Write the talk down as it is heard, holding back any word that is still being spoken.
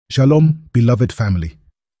Shalom, beloved family.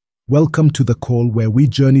 Welcome to the call where we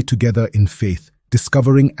journey together in faith,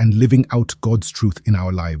 discovering and living out God's truth in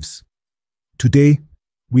our lives. Today,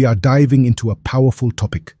 we are diving into a powerful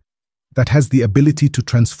topic that has the ability to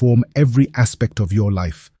transform every aspect of your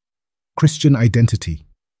life: Christian identity.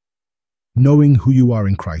 Knowing who you are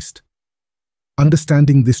in Christ.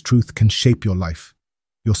 Understanding this truth can shape your life,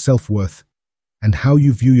 your self-worth, and how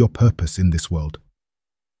you view your purpose in this world.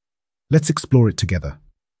 Let's explore it together.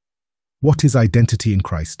 What is identity in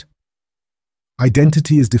Christ?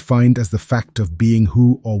 Identity is defined as the fact of being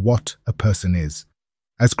who or what a person is.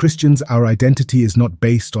 As Christians, our identity is not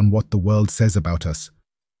based on what the world says about us,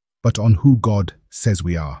 but on who God says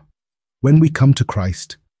we are. When we come to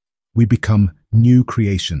Christ, we become new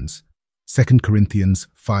creations. 2 Corinthians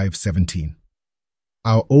 5:17.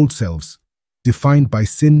 Our old selves, defined by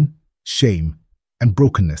sin, shame, and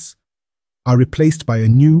brokenness, are replaced by a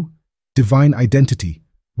new, divine identity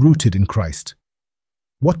rooted in Christ.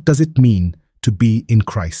 What does it mean to be in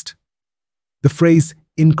Christ? The phrase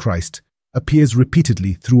 "in Christ" appears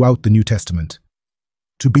repeatedly throughout the New Testament.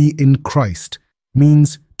 To be in Christ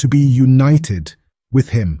means to be united with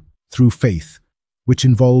Him through faith, which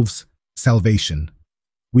involves salvation.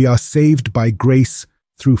 We are saved by grace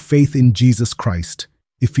through faith in Jesus Christ,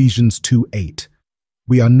 Ephesians 2:8.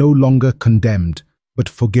 We are no longer condemned, but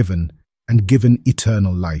forgiven and given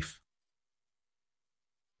eternal life.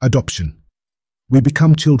 Adoption. We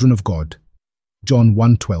become children of God, John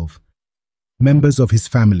 1:12, members of His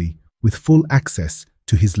family with full access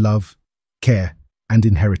to His love, care, and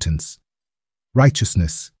inheritance.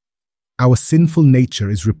 Righteousness. Our sinful nature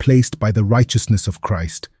is replaced by the righteousness of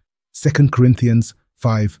Christ, 2 Corinthians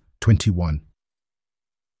 5:21.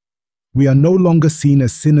 We are no longer seen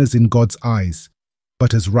as sinners in God's eyes,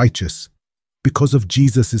 but as righteous, because of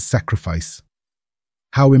Jesus' sacrifice.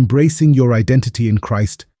 How embracing your identity in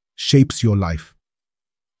Christ shapes your life.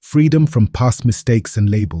 Freedom from past mistakes and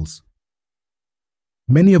labels.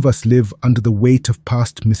 Many of us live under the weight of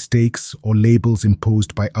past mistakes or labels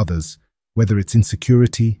imposed by others, whether it's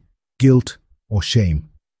insecurity, guilt, or shame.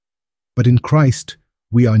 But in Christ,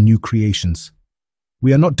 we are new creations.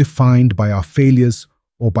 We are not defined by our failures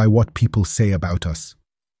or by what people say about us.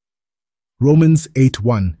 Romans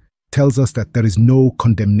 8:1 tells us that there is no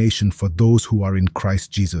condemnation for those who are in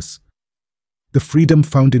Christ Jesus. The freedom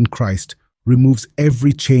found in Christ removes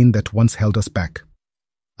every chain that once held us back,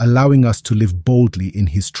 allowing us to live boldly in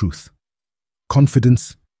His truth,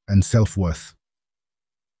 confidence, and self-worth.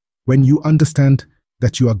 When you understand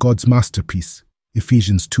that you are God's masterpiece,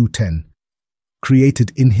 Ephesians 2:10,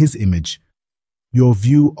 created in His image, your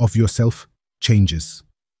view of yourself changes.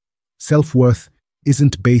 Self-worth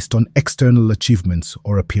isn't based on external achievements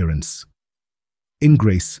or appearance. In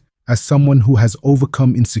grace, as someone who has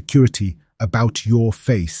overcome insecurity about your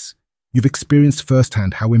face, you've experienced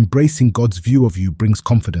firsthand how embracing God's view of you brings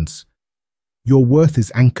confidence. Your worth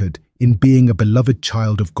is anchored in being a beloved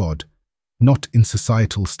child of God, not in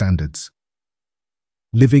societal standards.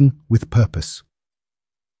 Living with purpose.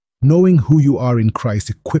 Knowing who you are in Christ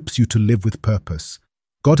equips you to live with purpose.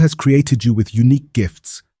 God has created you with unique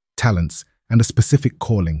gifts, talents, and a specific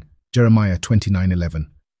calling, Jeremiah 29:11.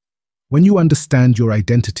 When you understand your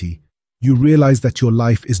identity, you realize that your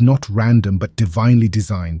life is not random but divinely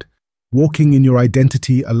designed. Walking in your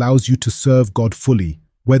identity allows you to serve God fully,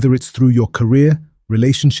 whether it's through your career,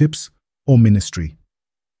 relationships, or ministry.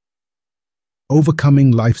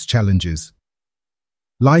 Overcoming life's challenges.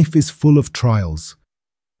 Life is full of trials,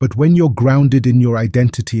 but when you're grounded in your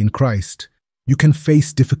identity in Christ, you can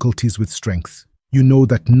face difficulties with strength. You know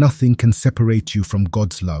that nothing can separate you from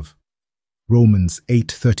God's love. Romans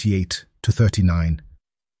 8:38-39.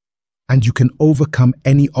 And you can overcome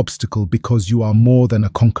any obstacle because you are more than a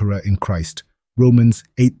conqueror in Christ. Romans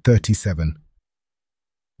 8:37.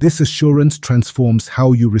 This assurance transforms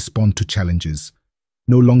how you respond to challenges,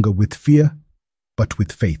 no longer with fear, but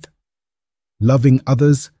with faith. Loving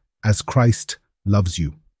others as Christ loves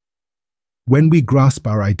you. When we grasp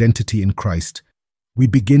our identity in Christ, we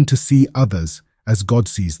begin to see others as God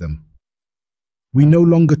sees them. We no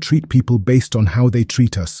longer treat people based on how they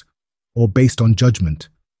treat us or based on judgment,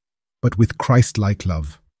 but with Christ-like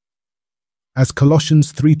love. As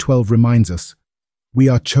Colossians 3:12 reminds us, we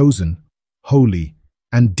are chosen, holy,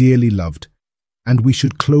 and dearly loved, and we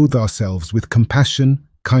should clothe ourselves with compassion,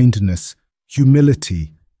 kindness,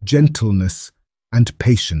 humility, gentleness, and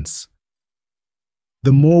patience.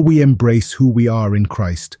 The more we embrace who we are in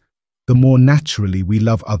Christ, the more naturally we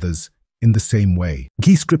love others in the same way.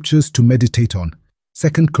 Key scriptures to meditate on: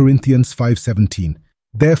 2 Corinthians 5:17.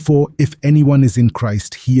 Therefore, if anyone is in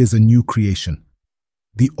Christ, he is a new creation.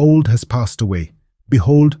 The old has passed away.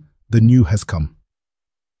 Behold, the new has come.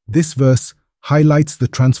 This verse highlights the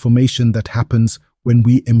transformation that happens when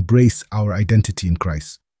we embrace our identity in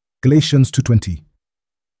Christ. Galatians 2:20.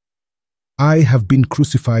 I have been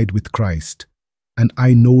crucified with Christ, and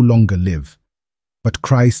I no longer live, but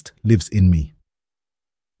Christ lives in me.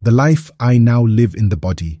 The life I now live in the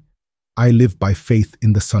body, I live by faith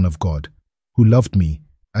in the Son of God, who loved me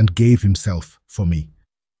and gave himself for me.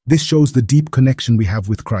 This shows the deep connection we have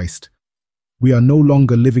with Christ. We are no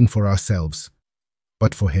longer living for ourselves,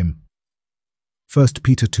 but for him. 1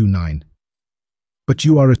 Peter 2:9. But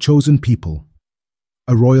you are a chosen people,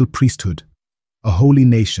 a royal priesthood, a holy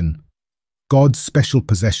nation, God's special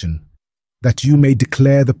possession, that you may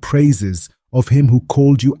declare the praises of him who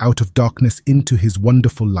called you out of darkness into his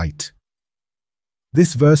wonderful light.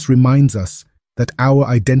 This verse reminds us that our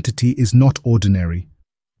identity is not ordinary,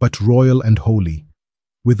 but royal and holy,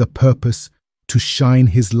 with a purpose to shine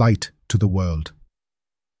his light to the world.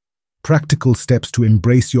 Practical steps to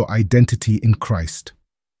embrace your identity in Christ.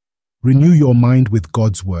 Renew your mind with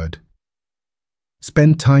God's word.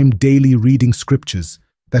 Spend time daily reading scriptures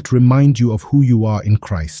that remind you of who you are in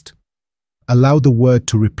Christ. Allow the word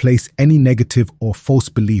to replace any negative or false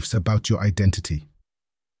beliefs about your identity.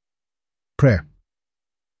 Prayer.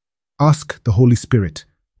 Ask the Holy Spirit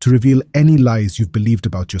to reveal any lies you've believed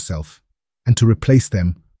about yourself and to replace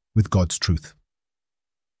them with God's truth.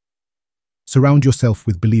 Surround yourself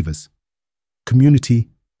with believers. Community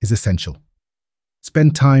is essential.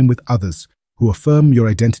 Spend time with others who affirm your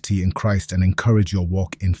identity in Christ and encourage your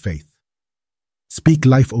walk in faith. Speak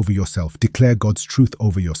life over yourself. Declare God's truth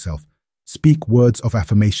over yourself. Speak words of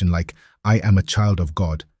affirmation like, I am a child of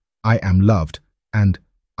God, I am loved, and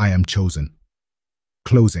I am chosen.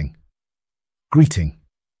 Closing. Greeting.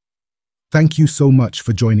 Thank you so much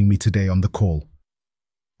for joining me today on the call.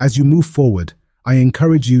 As you move forward, I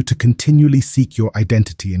encourage you to continually seek your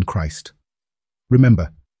identity in Christ.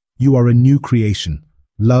 Remember, you are a new creation,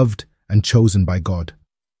 loved and chosen by God.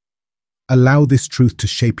 Allow this truth to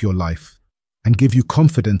shape your life and give you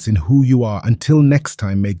confidence in who you are. Until next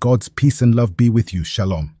time, may God's peace and love be with you.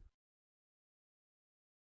 Shalom.